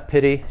you do not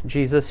pity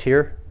Jesus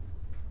here.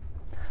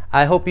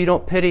 I hope you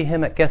don't pity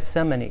him at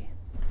Gethsemane.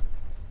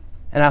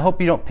 And I hope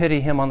you don't pity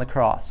him on the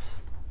cross.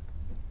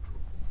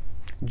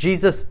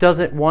 Jesus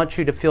doesn't want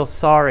you to feel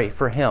sorry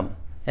for him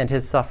and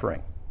his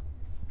suffering.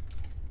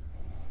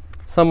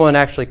 Someone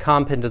actually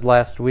commented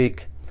last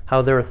week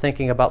how they were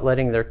thinking about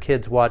letting their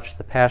kids watch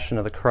The Passion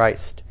of the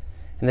Christ.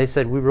 And they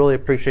said, "We really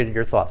appreciated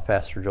your thoughts,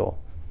 Pastor Joel."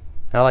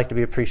 And I like to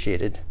be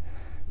appreciated.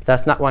 But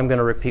that's not why I'm going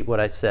to repeat what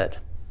I said.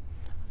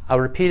 I'll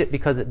repeat it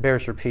because it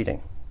bears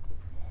repeating.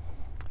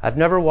 I've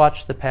never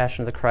watched The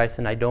Passion of the Christ,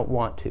 and I don't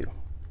want to.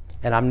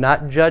 And I'm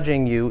not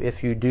judging you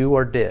if you do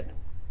or did.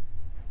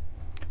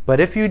 But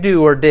if you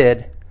do or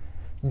did,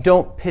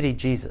 don't pity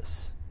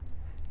Jesus.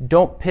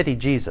 Don't pity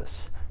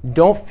Jesus.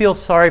 Don't feel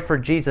sorry for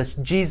Jesus.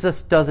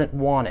 Jesus doesn't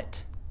want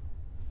it.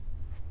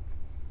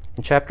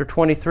 In chapter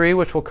 23,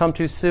 which we'll come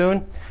to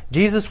soon,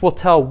 Jesus will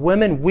tell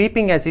women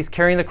weeping as he's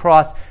carrying the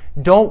cross,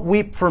 "Don't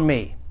weep for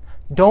me.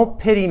 Don't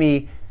pity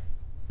me.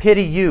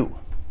 Pity you."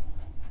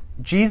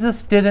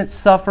 Jesus didn't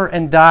suffer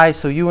and die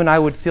so you and I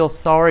would feel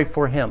sorry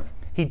for him.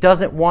 He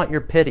doesn't want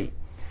your pity.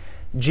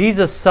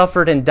 Jesus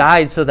suffered and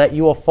died so that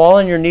you will fall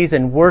on your knees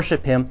and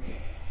worship him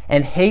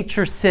and hate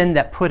your sin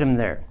that put him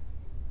there.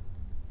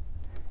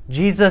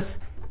 Jesus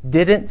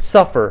didn't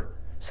suffer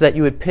so that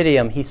you would pity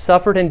him. He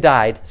suffered and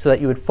died so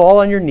that you would fall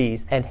on your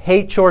knees and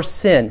hate your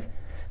sin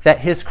that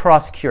his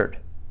cross cured.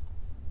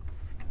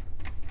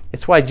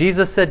 It's why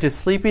Jesus said to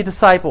sleepy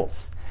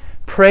disciples,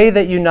 pray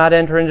that you not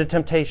enter into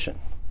temptation.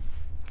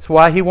 It's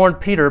why he warned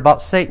Peter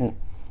about Satan.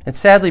 And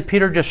sadly,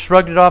 Peter just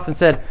shrugged it off and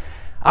said,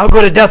 I'll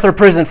go to death or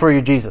prison for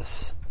you,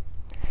 Jesus.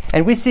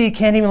 And we see he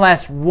can't even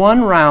last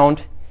one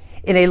round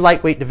in a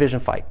lightweight division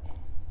fight.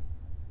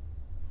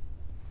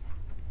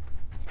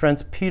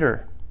 Friends,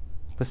 Peter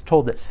was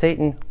told that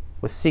Satan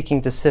was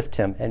seeking to sift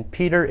him, and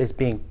Peter is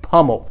being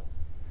pummeled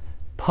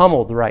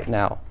right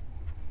now.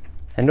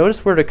 And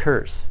notice where it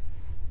occurs.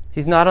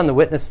 He's not on the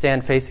witness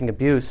stand facing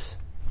abuse.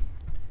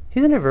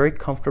 He's in a very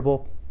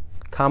comfortable,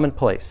 common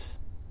place,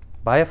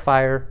 by a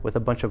fire with a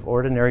bunch of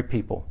ordinary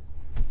people.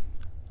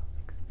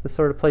 The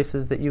sort of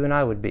places that you and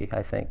I would be,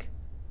 I think.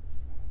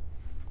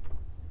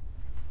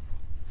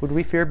 Would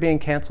we fear being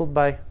canceled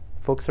by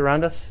folks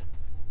around us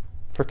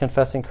for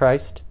confessing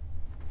Christ?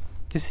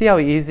 Do you see how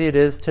easy it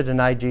is to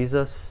deny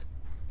Jesus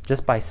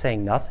just by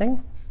saying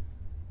nothing?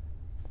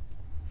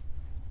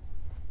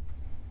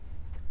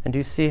 And do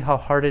you see how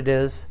hard it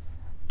is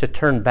to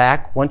turn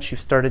back once you've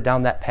started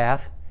down that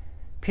path?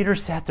 Peter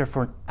sat there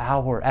for an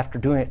hour after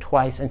doing it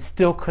twice and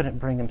still couldn't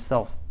bring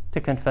himself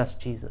to confess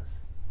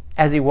Jesus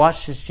as he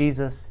watched his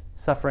Jesus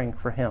suffering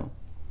for him.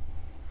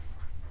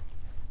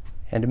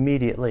 And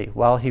immediately,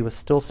 while he was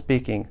still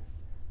speaking,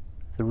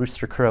 the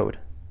rooster crowed.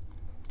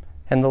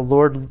 And the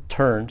Lord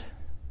turned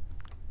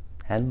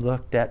and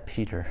looked at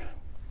Peter.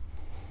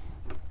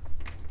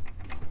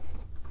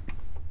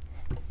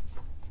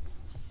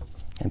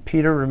 And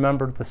Peter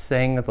remembered the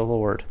saying of the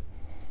Lord,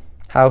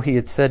 how he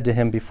had said to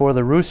him, before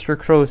the rooster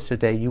crows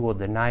today, you will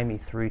deny me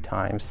 3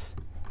 times.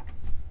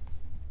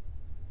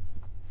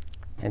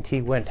 And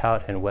he went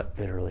out and wept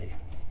bitterly.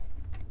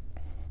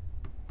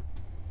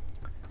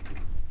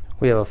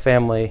 We have a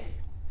family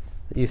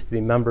that used to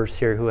be members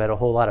here who had a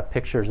whole lot of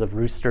pictures of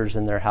roosters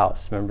in their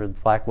house. Remember the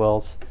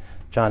Blackwells?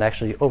 John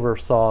actually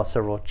oversaw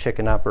several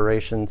chicken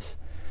operations.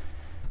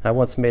 I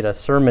once made a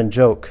sermon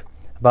joke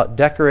about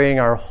decorating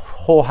our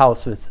whole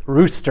house with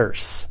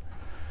roosters.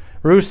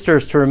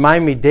 Roosters to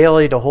remind me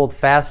daily to hold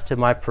fast to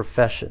my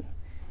profession.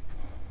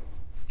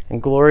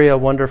 And Gloria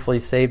wonderfully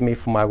saved me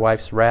from my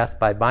wife's wrath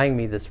by buying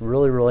me this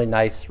really, really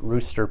nice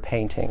rooster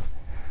painting.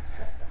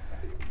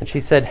 And she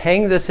said,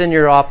 hang this in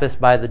your office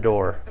by the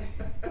door.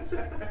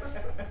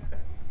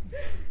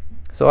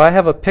 So I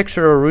have a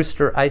picture of a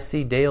rooster I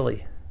see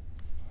daily.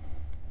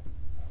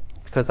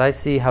 Because I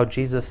see how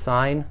Jesus'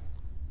 sign,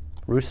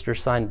 rooster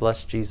sign,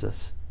 blessed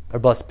Jesus, or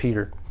blessed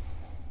Peter.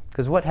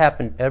 Because what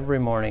happened every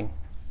morning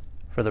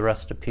for the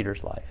rest of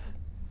Peter's life?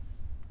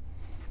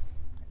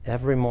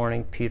 Every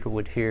morning Peter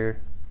would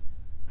hear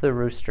the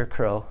rooster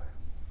crow,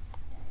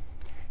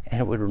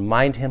 and it would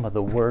remind him of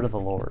the word of the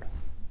Lord.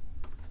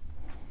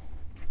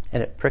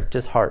 And it pricked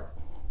his heart.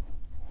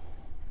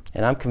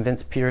 And I'm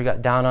convinced Peter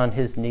got down on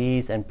his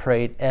knees and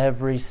prayed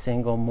every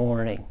single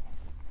morning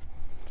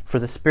for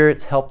the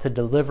Spirit's help to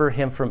deliver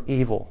him from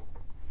evil.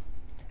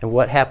 And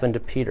what happened to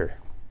Peter?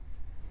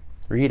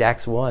 Read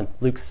Acts 1,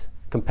 Luke's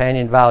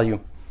companion volume.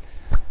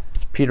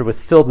 Peter was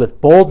filled with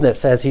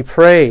boldness as he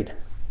prayed.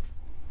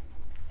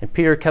 And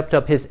Peter kept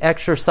up his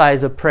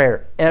exercise of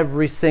prayer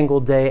every single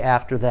day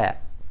after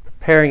that,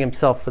 preparing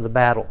himself for the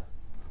battle.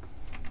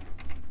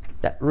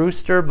 That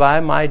rooster by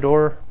my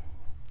door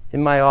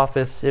in my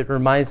office, it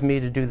reminds me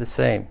to do the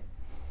same.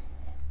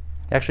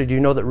 Actually, do you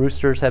know that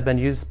roosters have been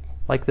used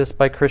like this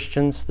by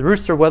Christians? The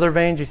rooster weather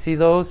vanes, you see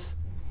those?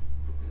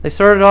 They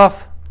started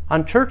off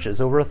on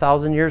churches over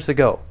 1,000 years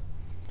ago.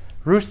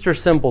 Rooster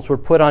symbols were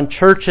put on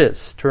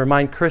churches to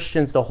remind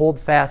Christians to hold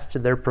fast to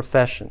their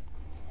profession.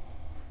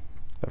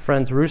 But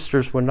friends,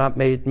 roosters were not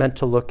meant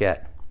to look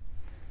at.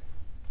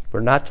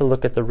 We're not to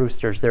look at the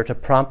roosters. They're to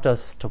prompt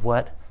us to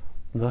what?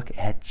 Look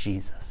at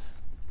Jesus.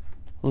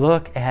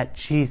 Look at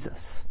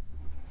Jesus.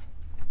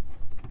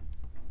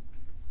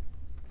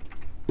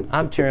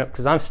 I'm tearing up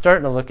because I'm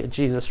starting to look at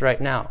Jesus right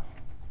now.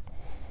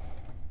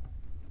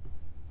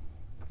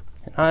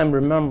 And I'm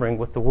remembering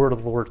what the word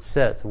of the Lord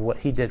says and what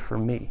he did for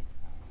me.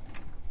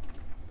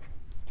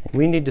 And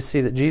we need to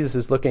see that Jesus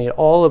is looking at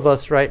all of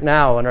us right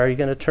now. And are you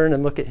going to turn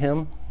and look at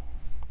him?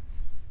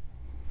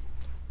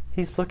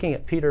 He's looking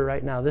at Peter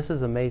right now. This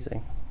is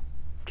amazing.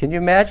 Can you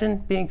imagine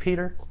being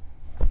Peter?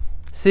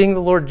 Seeing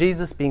the Lord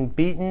Jesus being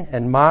beaten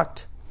and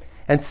mocked.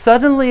 And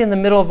suddenly in the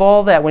middle of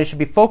all that, when he should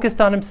be focused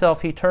on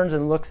himself, he turns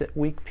and looks at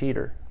weak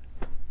Peter,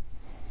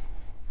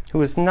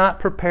 who is not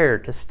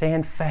prepared to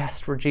stand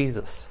fast for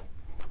Jesus.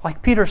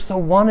 Like Peter so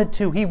wanted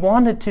to. He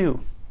wanted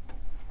to.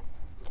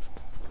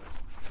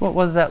 What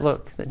was that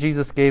look that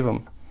Jesus gave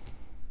him?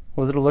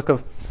 Was it a look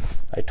of,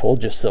 I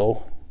told you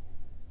so?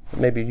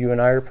 Maybe you and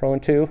I are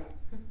prone to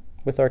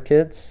with our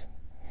kids?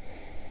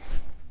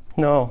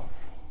 No.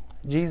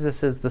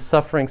 Jesus is the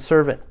suffering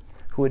servant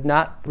who would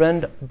not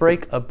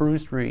break a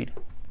bruised reed,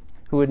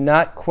 who would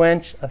not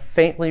quench a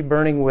faintly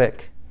burning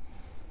wick,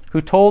 who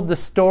told the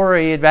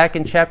story back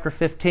in chapter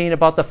 15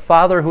 about the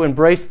father who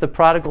embraced the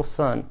prodigal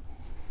son.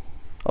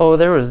 Oh,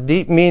 there was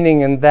deep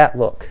meaning in that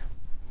look.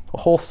 A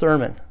whole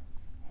sermon.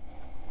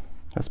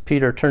 As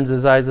Peter turns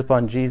his eyes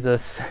upon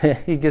Jesus,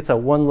 he gets a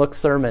one-look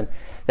sermon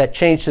that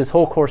changed his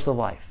whole course of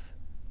life.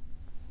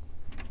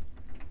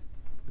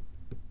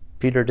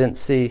 Peter didn't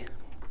see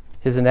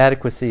his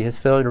inadequacy, his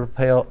failure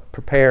to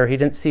prepare. He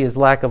didn't see his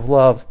lack of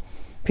love.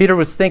 Peter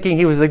was thinking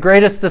he was the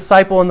greatest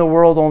disciple in the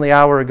world only an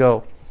hour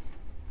ago.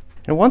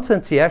 In one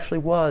sense, he actually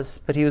was,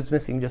 but he was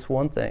missing just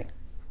one thing.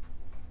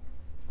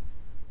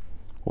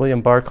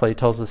 William Barclay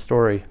tells the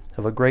story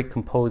of a great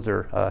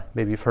composer,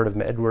 maybe you've heard of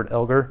him, Edward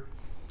Elgar,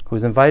 who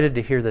was invited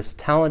to hear this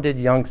talented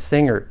young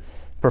singer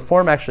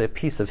perform actually a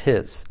piece of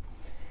his.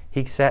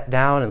 He sat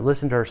down and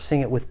listened to her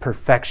sing it with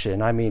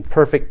perfection. I mean,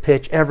 perfect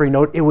pitch, every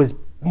note. It was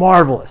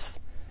marvelous,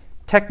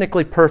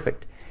 technically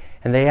perfect.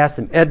 And they asked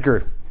him,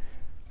 Edgar,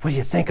 what do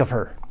you think of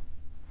her?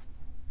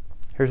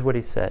 Here's what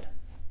he said.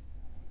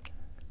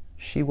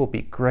 She will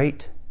be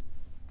great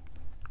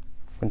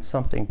when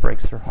something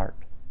breaks her heart.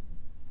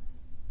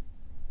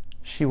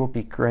 She will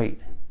be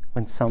great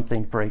when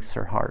something breaks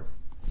her heart.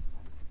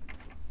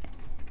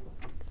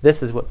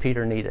 This is what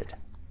Peter needed.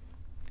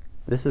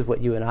 This is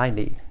what you and I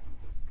need.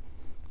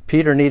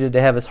 Peter needed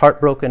to have his heart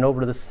broken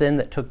over the sin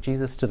that took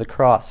Jesus to the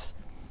cross.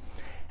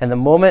 And the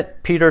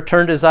moment Peter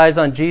turned his eyes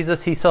on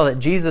Jesus, he saw that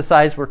Jesus'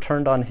 eyes were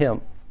turned on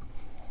him.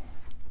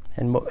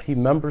 And he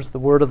remembers the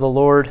word of the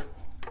Lord.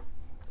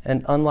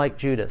 And unlike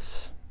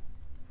Judas,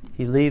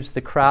 he leaves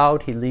the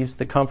crowd, he leaves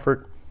the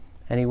comfort,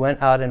 and he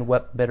went out and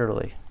wept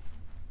bitterly.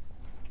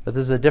 But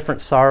this is a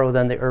different sorrow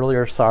than the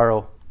earlier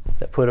sorrow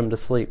that put him to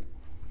sleep.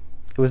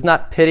 It was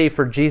not pity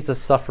for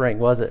Jesus' suffering,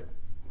 was it?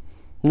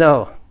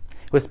 No.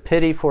 It was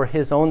pity for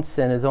his own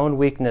sin, his own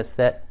weakness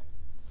that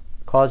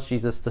caused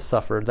Jesus to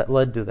suffer, that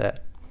led to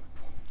that.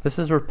 This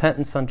is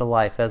repentance unto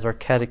life, as our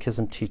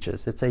catechism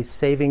teaches. It's a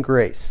saving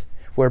grace,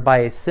 whereby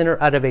a sinner,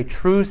 out of a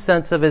true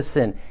sense of his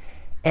sin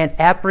and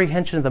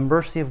apprehension of the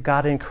mercy of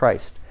God in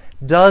Christ,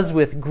 does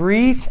with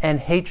grief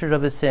and hatred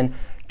of his sin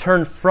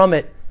turn from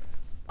it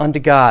unto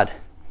God,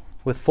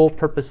 with full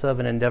purpose of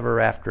and endeavor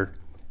after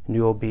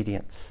new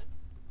obedience.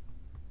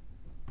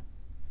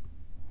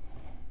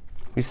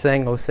 We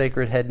sang, O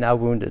sacred head now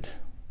wounded.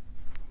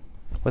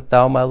 What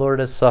thou, my Lord,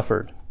 hast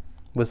suffered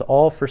was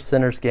all for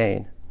sinners'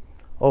 gain.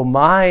 O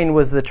mine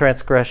was the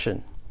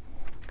transgression,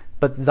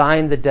 but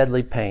thine the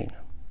deadly pain.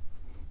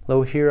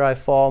 Lo, here I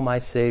fall, my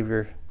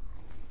Savior.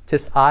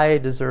 'Tis I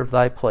deserve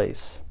thy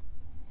place.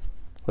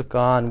 Look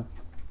on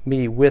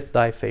me with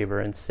thy favor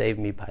and save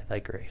me by thy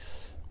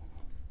grace.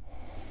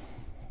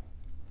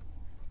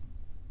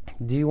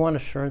 Do you want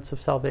assurance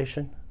of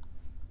salvation?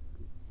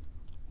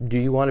 Do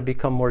you want to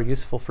become more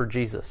useful for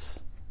Jesus?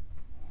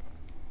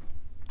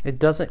 It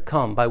doesn't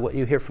come by what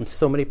you hear from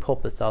so many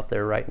pulpits out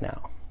there right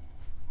now.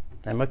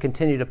 I'm going to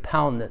continue to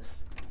pound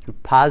this through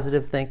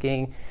positive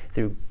thinking,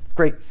 through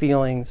great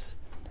feelings,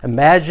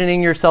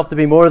 imagining yourself to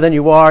be more than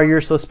you are.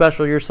 You're so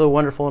special, you're so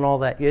wonderful and all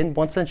that. In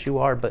one sense you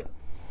are, but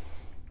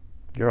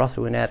you're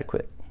also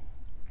inadequate.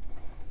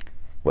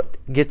 What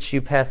gets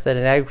you past that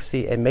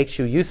inadequacy and makes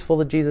you useful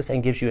to Jesus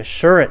and gives you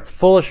assurance,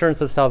 full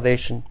assurance of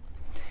salvation,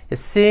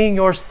 is seeing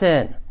your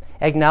sin,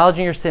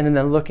 acknowledging your sin, and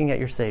then looking at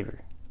your Savior.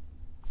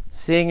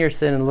 Seeing your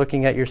sin and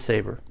looking at your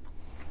Savior.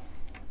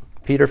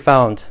 Peter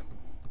found,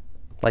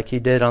 like he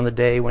did on the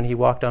day when he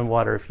walked on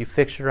water, if you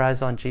fix your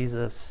eyes on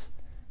Jesus,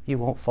 you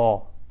won't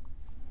fall.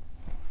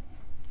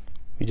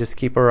 We just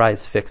keep our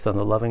eyes fixed on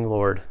the loving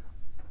Lord.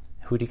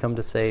 Who'd he come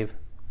to save?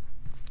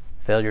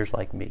 Failures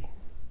like me.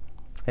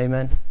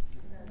 Amen.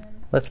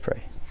 Let's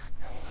pray.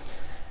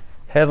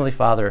 Heavenly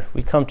Father,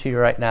 we come to you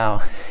right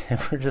now, and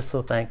we're just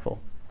so thankful.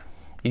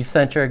 You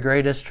sent your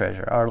greatest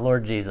treasure, our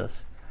Lord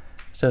Jesus,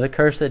 to the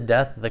cursed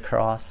death of the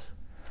cross,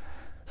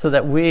 so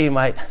that we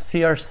might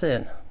see our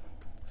sin,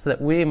 so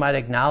that we might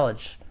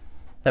acknowledge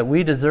that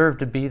we deserve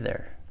to be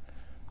there,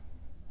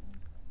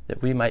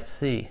 that we might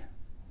see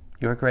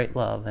your great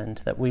love,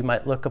 and that we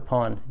might look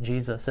upon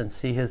Jesus and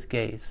see his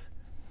gaze,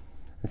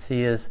 and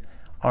see his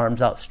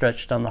arms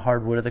outstretched on the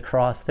hard wood of the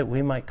cross, that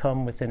we might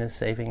come within his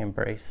saving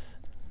embrace.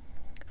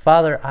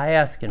 Father, I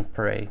ask and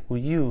pray, will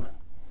you,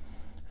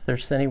 if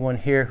there's anyone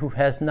here who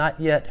has not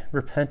yet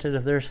repented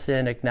of their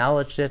sin,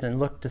 acknowledged it, and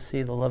looked to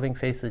see the loving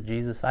face of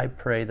Jesus, I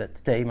pray that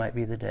today might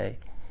be the day.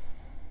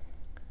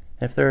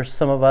 If there's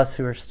some of us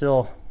who are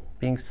still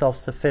being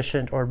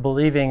self-sufficient or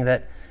believing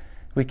that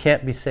we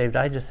can't be saved,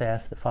 I just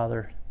ask that,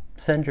 Father,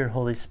 send your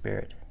Holy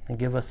Spirit and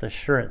give us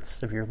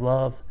assurance of your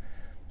love,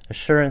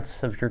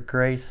 assurance of your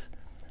grace,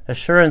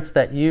 assurance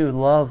that you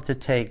love to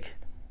take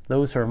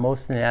those who are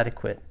most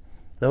inadequate,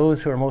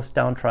 those who are most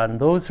downtrodden,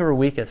 those who are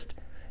weakest.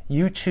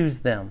 You choose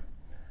them,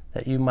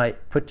 that you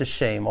might put to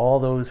shame all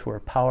those who are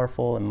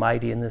powerful and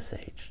mighty in this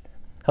age.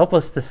 Help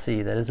us to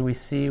see that as we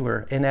see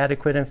we're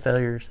inadequate and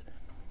failures,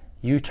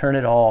 you turn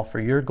it all for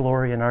your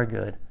glory and our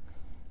good.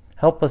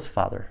 Help us,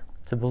 Father,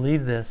 to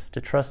believe this,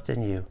 to trust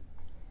in you,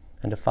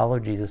 and to follow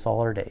Jesus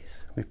all our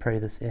days. We pray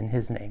this in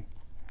his name.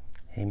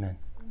 Amen.